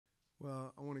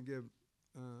Well, I want to give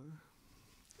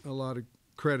a lot of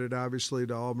credit, obviously,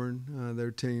 to Auburn. Their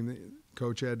team,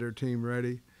 coach had their team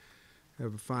ready.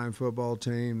 Have a fine football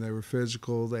team. They were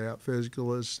physical. They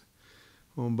out-physical us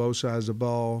on both sides of the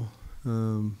ball.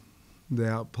 They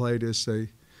outplayed us. They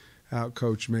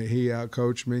outcoached me. He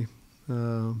outcoached me.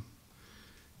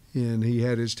 And he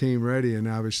had his team ready, and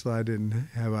obviously I didn't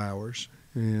have ours.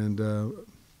 And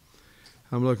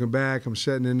I'm looking back. I'm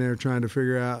sitting in there trying to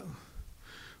figure out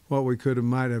what we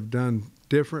might have done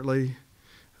differently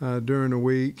during the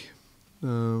week,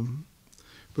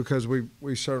 because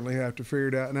we certainly have to figure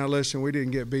it out. Now, listen, we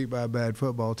didn't get beat by a bad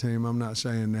football team. I'm not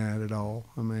saying that at all.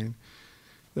 I mean,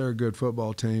 they're a good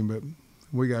football team, but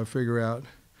we got to figure out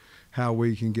how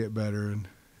we can get better,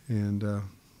 and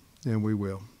we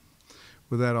will.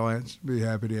 With that, I'll be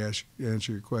happy to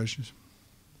answer your questions.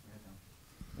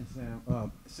 And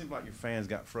Sam, it seemed like your fans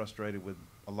got frustrated with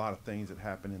a lot of things that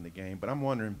happened in the game, but I'm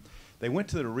wondering, they went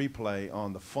to the replay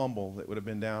on the fumble that would have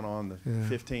been down on the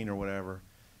 15 or whatever.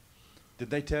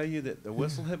 Did they tell you that the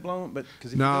whistle had blown? But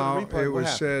because no, you go to the replay, it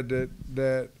was said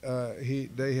that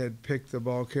they had picked the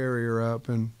ball carrier up,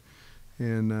 and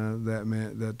that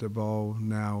meant that the ball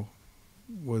now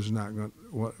was not going,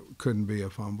 couldn't be a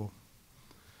fumble.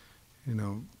 You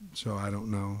know, so I don't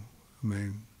know. I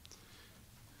mean,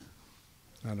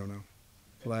 I don't know.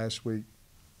 Last week,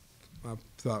 I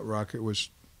thought Rocket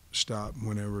was stopped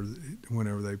whenever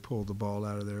they pulled the ball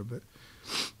out of there, but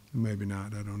maybe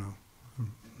not. I don't know. And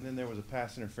then there was a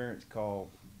pass interference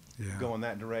call going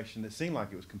that direction. It seemed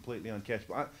like it was completely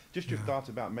uncatchable. Just your thoughts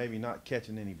about maybe not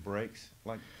catching any breaks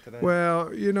like today?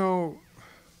 Well, you know,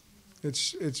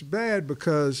 it's bad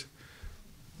because,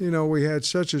 you know, we had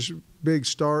such a big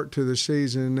start to the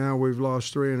season, and now we've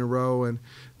lost 3 in a row, and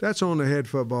that's on the head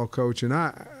football coach. And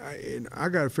I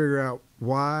got to figure out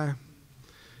why.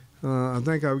 I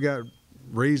think I've got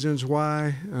reasons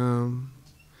why.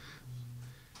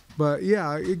 But,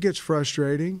 yeah, it gets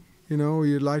frustrating. You know,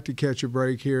 you'd like to catch a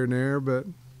break here and there, but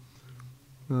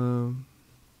I don't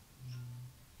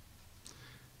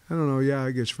know. Yeah,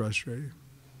 it gets frustrating.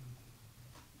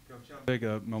 How big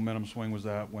a momentum swing was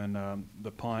that when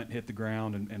the punt hit the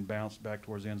ground and bounced back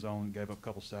towards the end zone and gave up a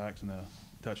couple sacks and a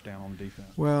touchdown on the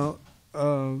defense? Well,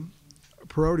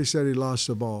 Perotti said he lost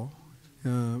the ball.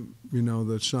 You know,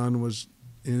 the sun was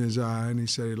in his eye, and he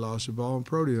said he lost the ball. And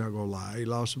Peroti's not going to lie. He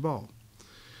lost the ball.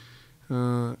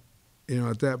 You know,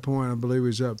 at that point, I believe he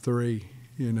was up 3,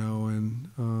 you know,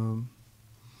 and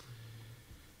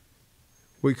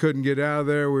we couldn't get out of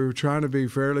there. We were trying to be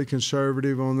fairly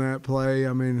conservative on that play.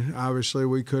 I mean, obviously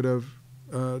we could have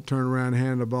turned around and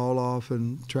handed the ball off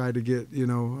and tried to get, you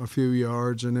know, a few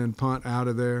yards and then punt out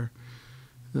of there.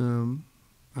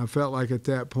 I felt like at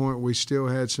that point we still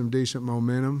had some decent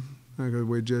momentum because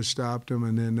we just stopped them,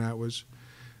 and then that was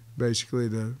basically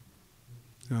that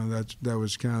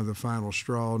was kind of the final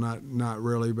straw. Not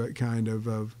really, but kind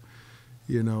of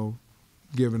you know,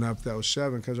 giving up those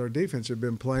 7, because our defense had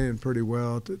been playing pretty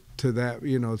well to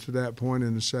that point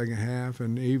in the second half,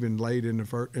 and even late in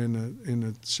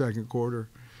the second quarter.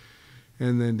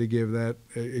 And then to give that,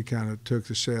 it kind of took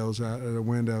the sails out of the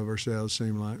wind out of our sails,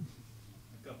 seemed like.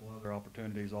 A couple other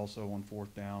opportunities also on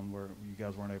 4th down where you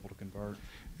guys weren't able to convert.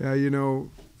 Yeah, you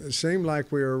know, it seemed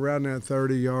like we were around that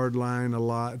 30-yard line a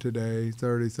lot today,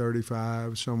 30,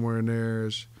 35, somewhere in there.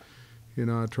 You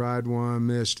know, I tried one,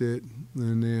 missed it,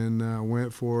 and then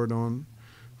went for it on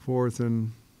 4th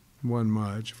and wasn't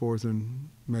much. 4th and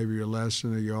maybe less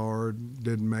than a yard,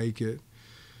 didn't make it.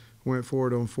 Went for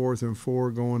it on 4th and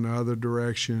 4, going the other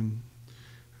direction.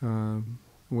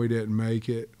 We didn't make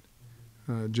it.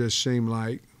 Just seemed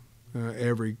like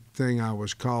everything I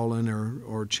was calling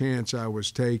or chance I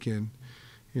was taking,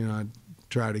 you know, I'd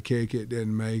try to kick it,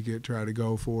 didn't make it, try to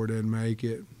go for it, didn't make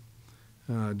it.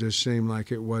 Just seemed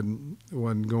like it wasn't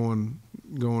going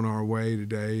our way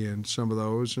today, and some of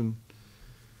those, and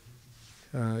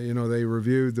you know, they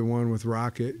reviewed the one with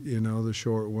Rocket, you know, the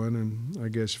short one, and I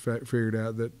guess figured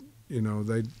out that, you know,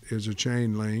 is a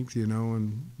chain length, you know,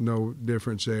 and no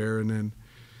difference there, and then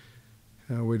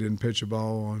we didn't pitch a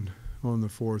ball on the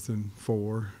 4th and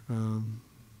 4,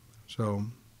 so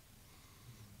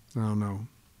I don't know.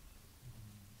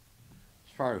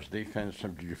 As far as defense,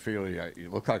 did you feel you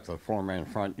looked like the 4-man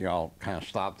front? Y'all kind of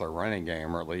stopped their running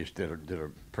game, or at least did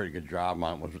a pretty good job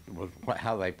on it. Was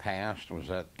how they passed? Was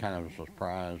that kind of a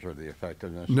surprise, or the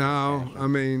effectiveness? No, I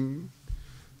mean,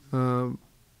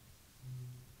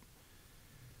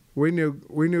 we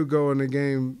knew going the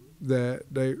game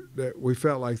that we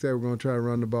felt like they were going to try to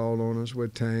run the ball on us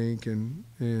with Tank and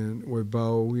with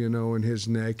Bo, you know, and his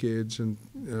nakeds and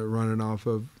running off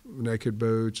of naked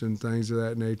boots and things of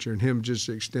that nature, and him just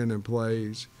extending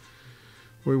plays.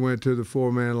 We went to the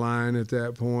 4-man line at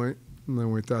that point, and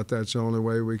then we thought that's the only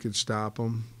way we could stop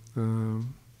them.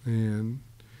 And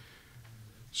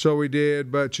so we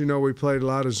did, but, you know, we played a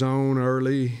lot of zone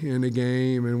early in the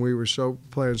game, and we were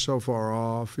playing so far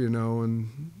off, you know,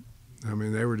 and, I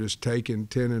mean, they were just taking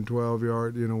 10 and 12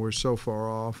 yard, you know, we're so far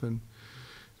off. And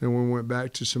then we went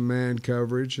back to some man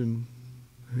coverage, and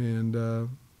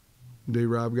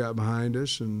D-Rob got behind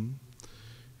us, and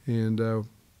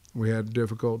we had a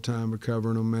difficult time of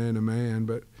covering them man-to-man.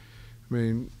 But, I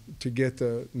mean, to get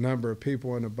the number of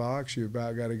people in the box, you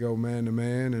about got to go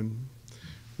man-to-man, and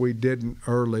we didn't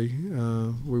early.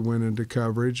 We went into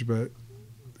coverage, but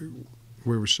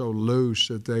we were so loose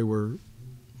that they were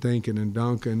thinking and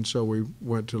dunking, so we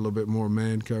went to a little bit more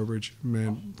man coverage,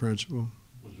 man principle.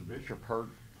 Was Bishop hurt?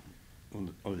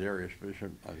 Was Darius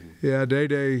Bishop? Yeah,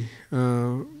 Day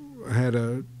had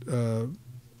a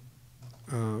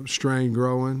strain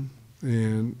growing,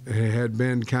 and it had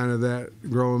been kind of that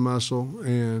growing muscle,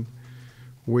 and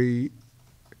he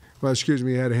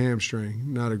had a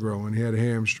hamstring, not a growing. He had a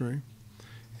hamstring,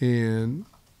 and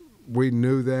we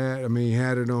knew that. I mean, he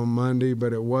had it on Monday,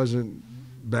 but it wasn't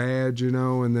bad, you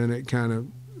know, and then it kind of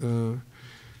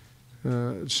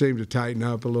seemed to tighten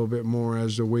up a little bit more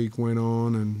as the week went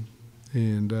on,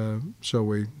 and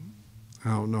so I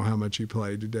don't know how much he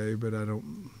played today, but I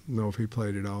don't know if he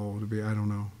played at all. I don't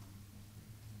know.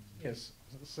 Yes,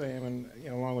 Sam, and you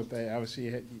know, along with that, obviously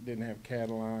you didn't have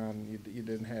Catalan, you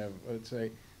didn't have, let's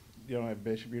say, you don't have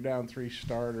Bishop. You're down 3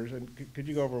 starters, and could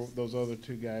you go over those other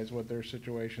 2 guys, what their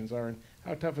situations are, and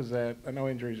how tough is that? I know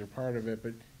injuries are part of it,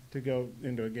 but to go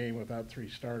into a game without 3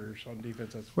 starters on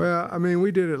defense, that's... Well, I mean,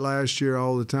 we did it last year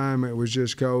all the time. It was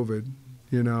just COVID,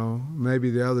 you know.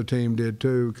 Maybe the other team did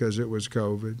too because it was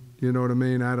COVID. You know what I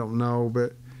mean? I don't know,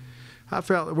 but I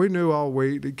felt we knew all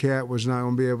week that Cat was not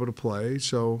going to be able to play,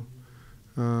 so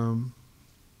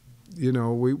you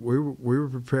know, we were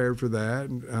prepared for that.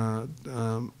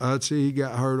 Utsi, he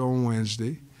got hurt on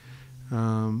Wednesday. I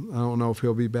don't know if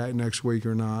he'll be back next week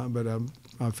or not, but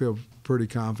I feel pretty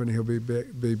confident he'll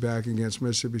be back against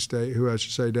Mississippi State. Who I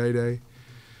should say, Day.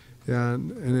 Yeah,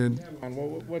 and then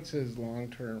what's his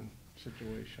long-term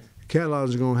situation?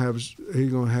 Catalan's going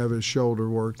to have his shoulder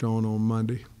worked on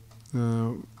Monday.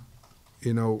 You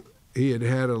know, he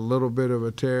had a little bit of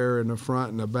a tear in the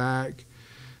front and the back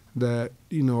that,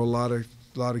 you know, a lot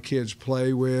of kids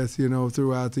play with, you know,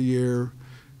 throughout the year.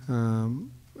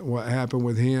 What happened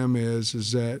with him is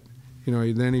that, you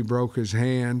know, then he broke his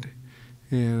hand,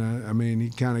 and I mean, he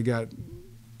kind of got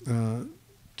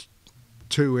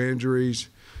 2 injuries.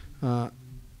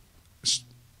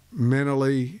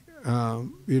 Mentally,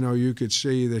 you know, you could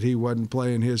see that he wasn't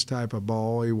playing his type of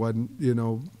ball. He wasn't, you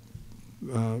know,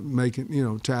 making, you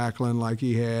know, tackling like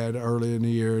he had early in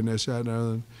the year and this, that, and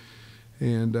other.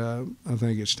 And I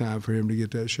think it's time for him to get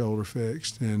that shoulder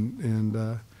fixed.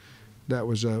 And that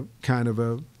was a kind of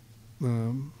a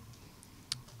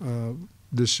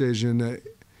decision that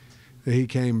he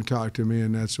came and talked to me,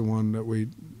 and that's the one that we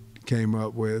came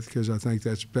up with because I think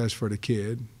that's best for the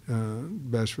kid,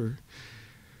 best for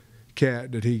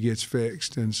Cat that he gets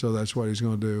fixed, and so that's what he's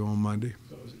going to do on Monday.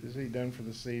 So is he done for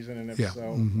the season? And if Yeah. so,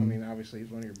 Mm-hmm. I mean, obviously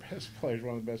he's one of your best players,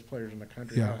 one of the best players in the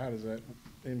country. Yeah. How does that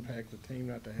impact the team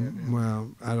not to have him? Well,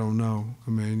 I don't know.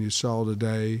 I mean, you saw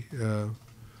today,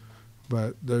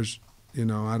 but there's, you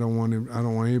know, I don't want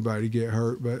anybody to get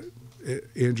hurt, but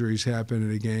injuries happen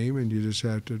in a game, and you just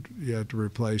have to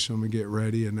replace them and get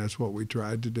ready, and that's what we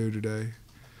tried to do today.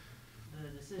 The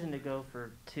decision to go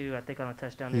for 2, I think, on a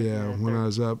touchdown. Yeah, when I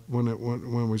was up,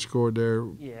 when we scored there,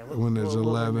 Yeah, when it was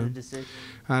 11.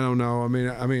 I don't know. I mean,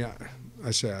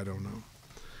 I say I don't know.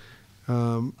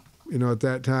 You know, at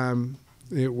that time,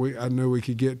 I knew we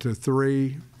could get to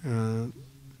 3.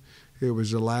 It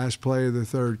was the last play of the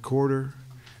 3rd quarter.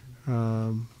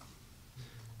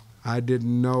 I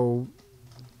didn't know.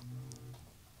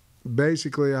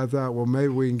 Basically, I thought, well, maybe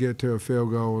we can get to a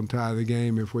field goal and tie the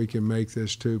game if we can make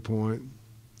this 2-point.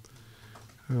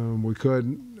 We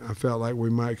couldn't. I felt like we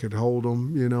could hold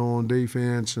them, you know, on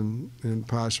defense and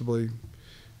possibly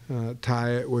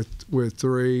tie it with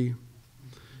 3.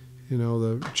 You know,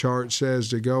 the chart says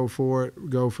to go for it,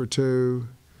 go for 2.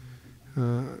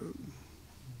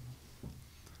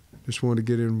 Just wanted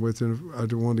to get in with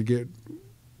it.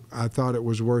 I thought it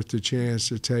was worth the chance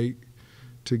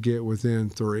to get within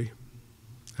 3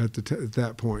 at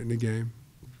that point in the game.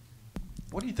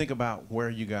 What do you think about where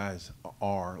you guys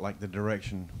are, like the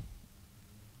direction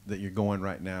that you're going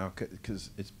right now? Because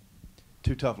it's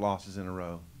 2 tough losses in a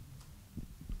row.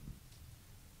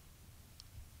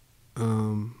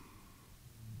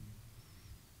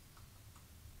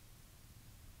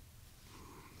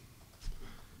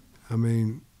 I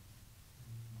mean,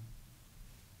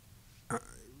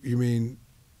 you mean,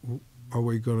 are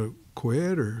we going to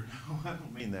quit or? No, I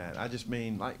don't mean that. I just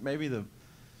mean like maybe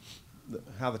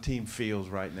how the team feels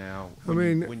right now. I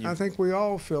mean, I think we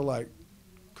all feel like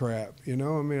crap, you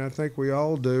know. I mean, I think we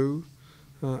all do.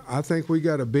 I think we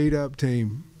got a beat-up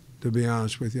team, to be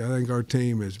honest with you. I think our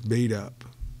team is beat up,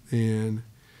 and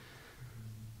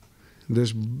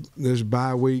this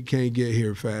bye week can't get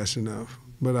here fast enough.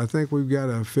 But I think we've got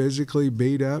a physically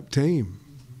beat-up team,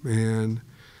 and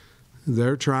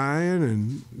they're trying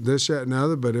and this, that, and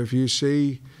other. But if you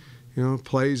see, you know,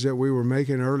 plays that we were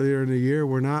making earlier in the year,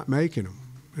 we're not making them.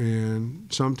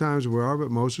 And sometimes we are,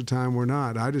 but most of the time we're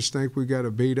not. I just think we've got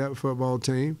a beat-up football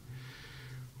team.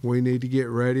 We need to get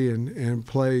ready and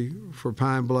play for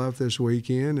Pine Bluff this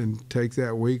weekend and take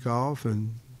that week off,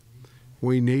 and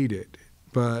we need it.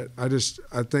 But I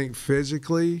think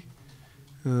physically,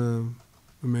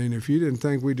 I mean, if you didn't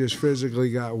think we just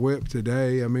physically got whipped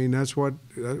today, I mean, that's what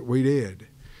we did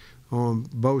on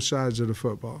both sides of the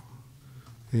football.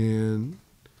 And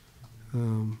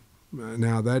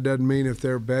now that doesn't mean if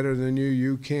they're better than you,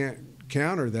 you can't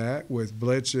counter that with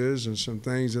blitzes and some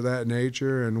things of that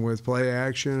nature and with play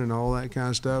action and all that kind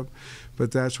of stuff.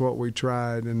 But that's what we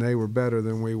tried, and they were better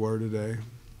than we were today.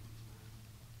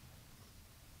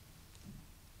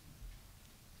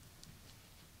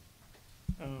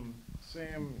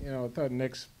 Sam, you know, I thought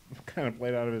Nick's kind of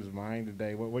played out of his mind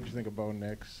today. What'd you think of Bo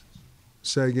Nix?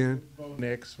 Say again? Bo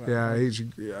Nix. Yeah,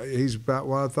 he's about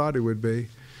what I thought he would be.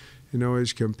 You know,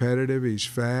 he's competitive. He's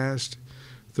fast.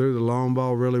 Threw the long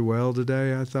ball really well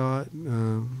today, I thought.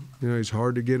 You know, he's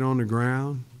hard to get on the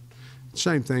ground.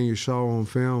 Same thing you saw on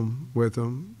film with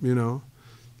him, you know.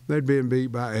 They'd been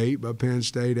beat by 8 by Penn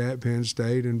State at Penn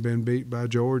State and been beat by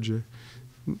Georgia.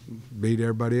 Beat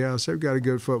everybody else. They've got a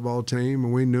good football team,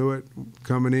 and we knew it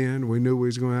coming in. We knew we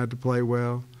was going to have to play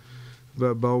well.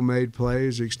 But Bo made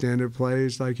plays, extended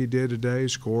plays like he did today,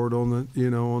 scored on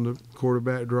the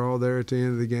quarterback draw there at the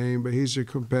end of the game. But he's a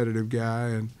competitive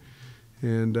guy,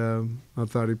 and I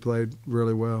thought he played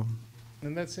really well.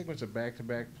 In that sequence of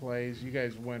back-to-back plays, you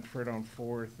guys went for it on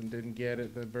 4th and didn't get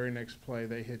it. The very next play,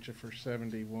 they hit you for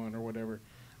 71 or whatever.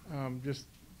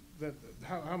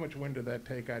 How much wind did that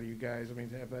take out of you guys? I mean,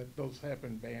 to have those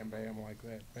happen bam like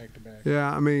that back to back.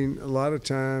 Yeah, I mean, a lot of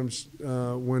times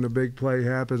when a big play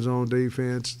happens on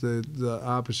defense, the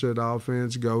opposite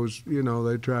offense goes. You know,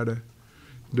 they try to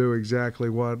do exactly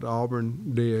what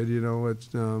Auburn did. You know, it's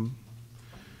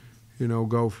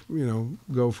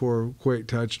go for a quick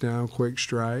touchdown, quick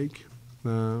strike.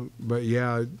 But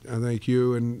yeah, I think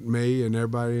you and me and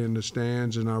everybody in the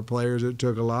stands and our players, it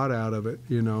took a lot out of it.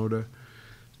 You know, to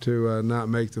not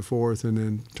make the 4th and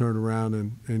then turn around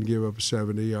and give up a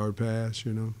 70-yard pass,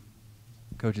 you know.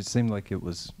 Coach, it seemed like it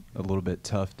was a little bit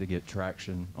tough to get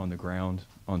traction on the ground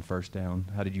on first down.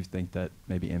 How did you think that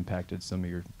maybe impacted some of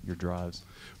your drives?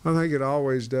 I think it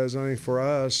always does. I think for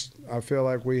us, I feel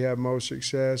like we have most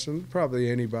success, and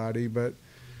probably anybody, but,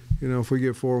 you know, if we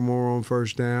get 4 more on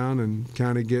first down and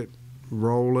kind of get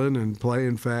rolling and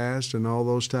playing fast and all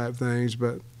those type things,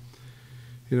 but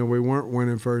you know, we weren't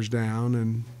winning first down,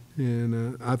 and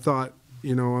I thought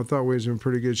we was in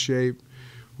pretty good shape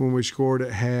when we scored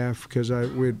at half because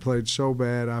we had played so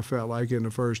bad. I felt like in the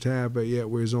first half, but yet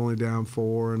we was only down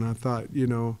 4, and I thought, you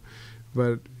know,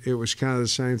 but it was kind of the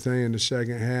same thing in the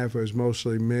second half. It was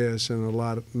mostly miss and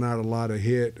not a lot of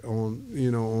hit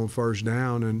on first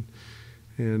down, and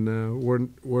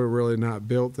we're really not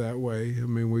built that way. I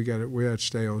mean, we had to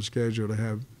stay on schedule to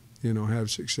have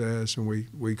success, and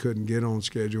we couldn't get on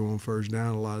schedule on first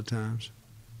down a lot of times.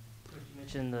 You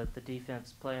mentioned the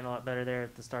defense playing a lot better there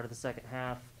at the start of the second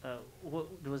half.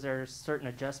 Was there certain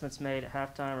adjustments made at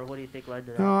halftime, or what do you think led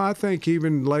to that? No, I think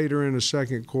even later in the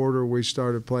second quarter we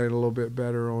started playing a little bit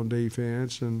better on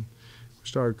defense, and we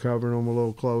started covering them a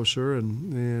little closer,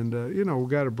 and we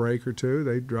got a break or two.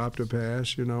 They dropped a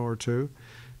pass, or two.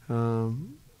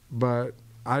 But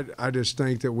I just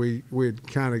think that we had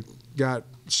kind of got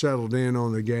settled in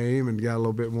on the game and got a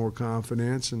little bit more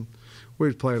confidence, and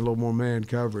we played a little more man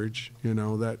coverage.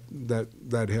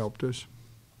 That helped us.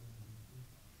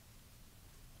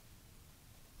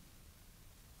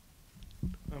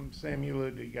 Sam,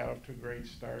 you got off to a great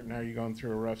start. Now you're going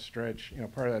through a rough stretch.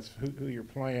 Part of that's who you're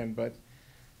playing, but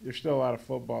there's still a lot of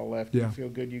football left. Yeah. Do you feel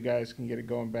good you guys can get it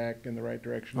going back in the right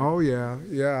direction? Oh,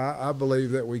 yeah. I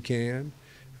believe that we can.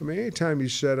 I mean, anytime you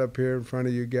sit up here in front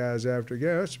of you guys after,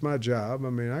 yeah, that's my job. I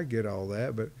mean, I get all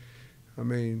that, but I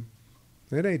mean,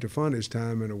 it ain't the funnest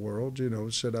time in the world, you know,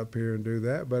 sit up here and do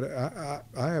that. But I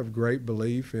have great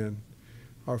belief in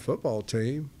our football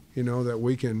team, you know, that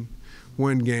we can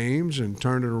win games and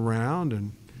turn it around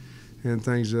and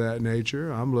things of that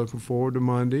nature. I'm looking forward to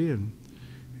Monday and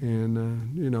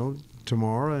you know,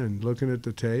 tomorrow and looking at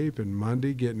the tape, and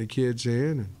Monday getting the kids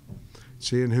in and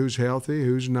seeing who's healthy,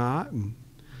 who's not, and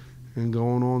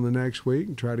going on the next week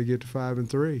and try to get to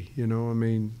 5-3. You know, I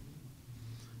mean,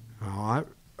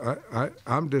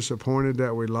 I'm disappointed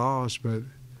that we lost, but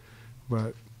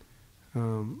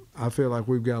I feel like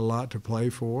we've got a lot to play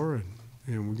for,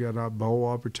 and we've got our bowl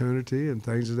opportunity and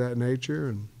things of that nature,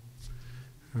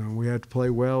 and we have to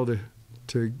play well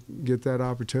to get that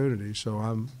opportunity. So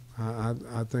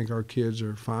I think our kids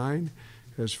are fine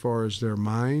as far as their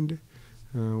mind.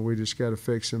 We just got to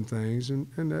fix some things, and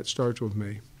that starts with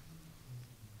me.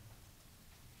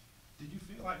 Did you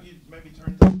feel like you maybe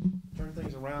turned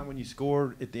things around when you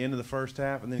scored at the end of the first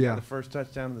half and then got the first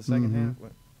touchdown in the second half?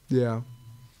 What? Yeah.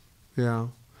 I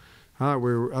thought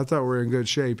we were in good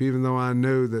shape, even though I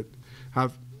knew that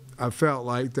I felt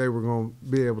like they were going to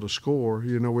be able to score.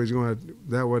 You know,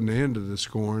 that wasn't the end of the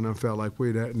scoring. I felt like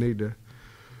we'd need to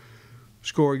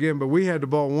score again, but we had the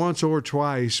ball once or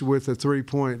twice with a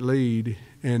 3-point lead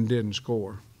and didn't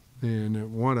score.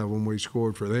 And one of them we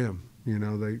scored for them. You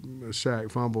know, a sack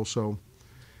fumble. So,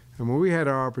 and when we had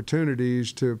our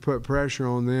opportunities to put pressure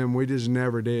on them, we just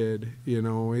never did. You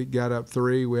know, we got up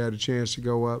 3, we had a chance to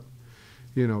go up,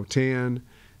 10,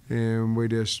 and we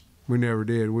never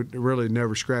did. We really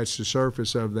never scratched the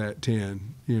surface of that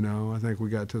 10. You know, I think we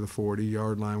got to the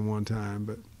 40-yard line one time,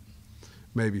 but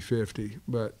maybe 50,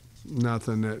 but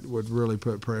nothing that would really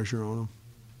put pressure on them.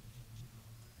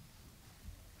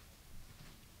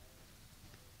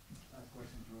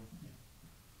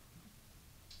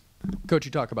 Coach,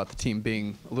 you talk about the team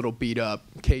being a little beat up.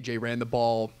 KJ ran the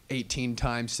ball 18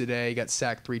 times today, got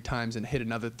sacked 3 times, and hit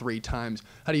another 3 times.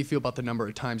 How do you feel about the number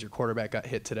of times your quarterback got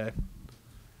hit today?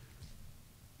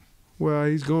 Well,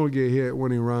 he's going to get hit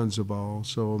when he runs the ball,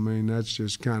 so, I mean, that's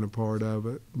just kind of part of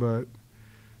it. But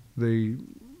the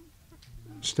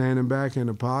standing back in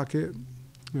the pocket,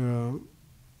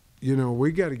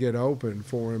 we got to get open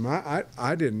for him.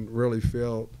 I didn't really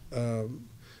feel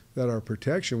that our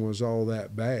protection was all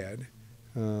that bad.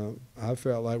 I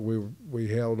felt like we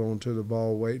held on to the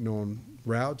ball waiting on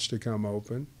routes to come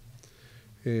open.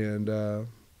 And, I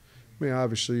mean,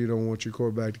 obviously you don't want your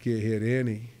quarterback to get hit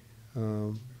any.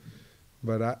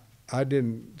 But I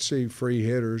didn't see free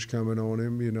hitters coming on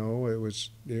him, you know.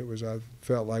 I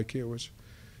felt like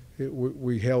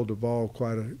we held the ball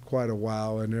quite a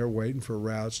while, and they're waiting for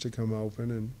routes to come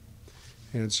open,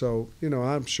 and so, you know,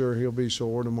 I'm sure he'll be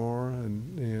sore tomorrow,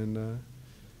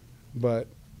 but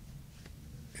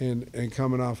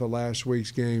coming off of last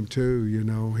week's game too, you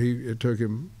know, it took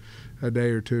him a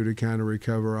day or two to kind of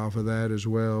recover off of that as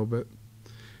well, but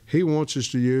he wants us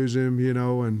to use him, you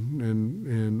know,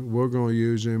 and we're going to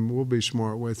use him. We'll be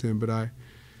smart with him, but I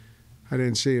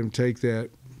didn't see him take that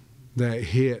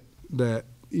hit that,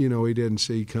 you know, he didn't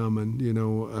see coming, you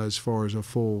know, as far as a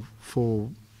full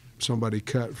somebody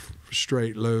cut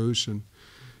straight loose, and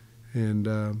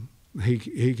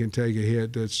he can take a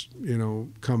hit that's, you know,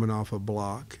 coming off a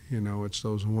block. You know, it's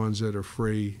those ones that are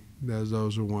free.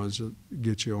 Those are ones that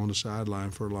get you on the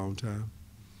sideline for a long time.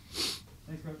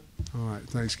 Thanks, Coach. All right,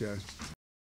 thanks, guys.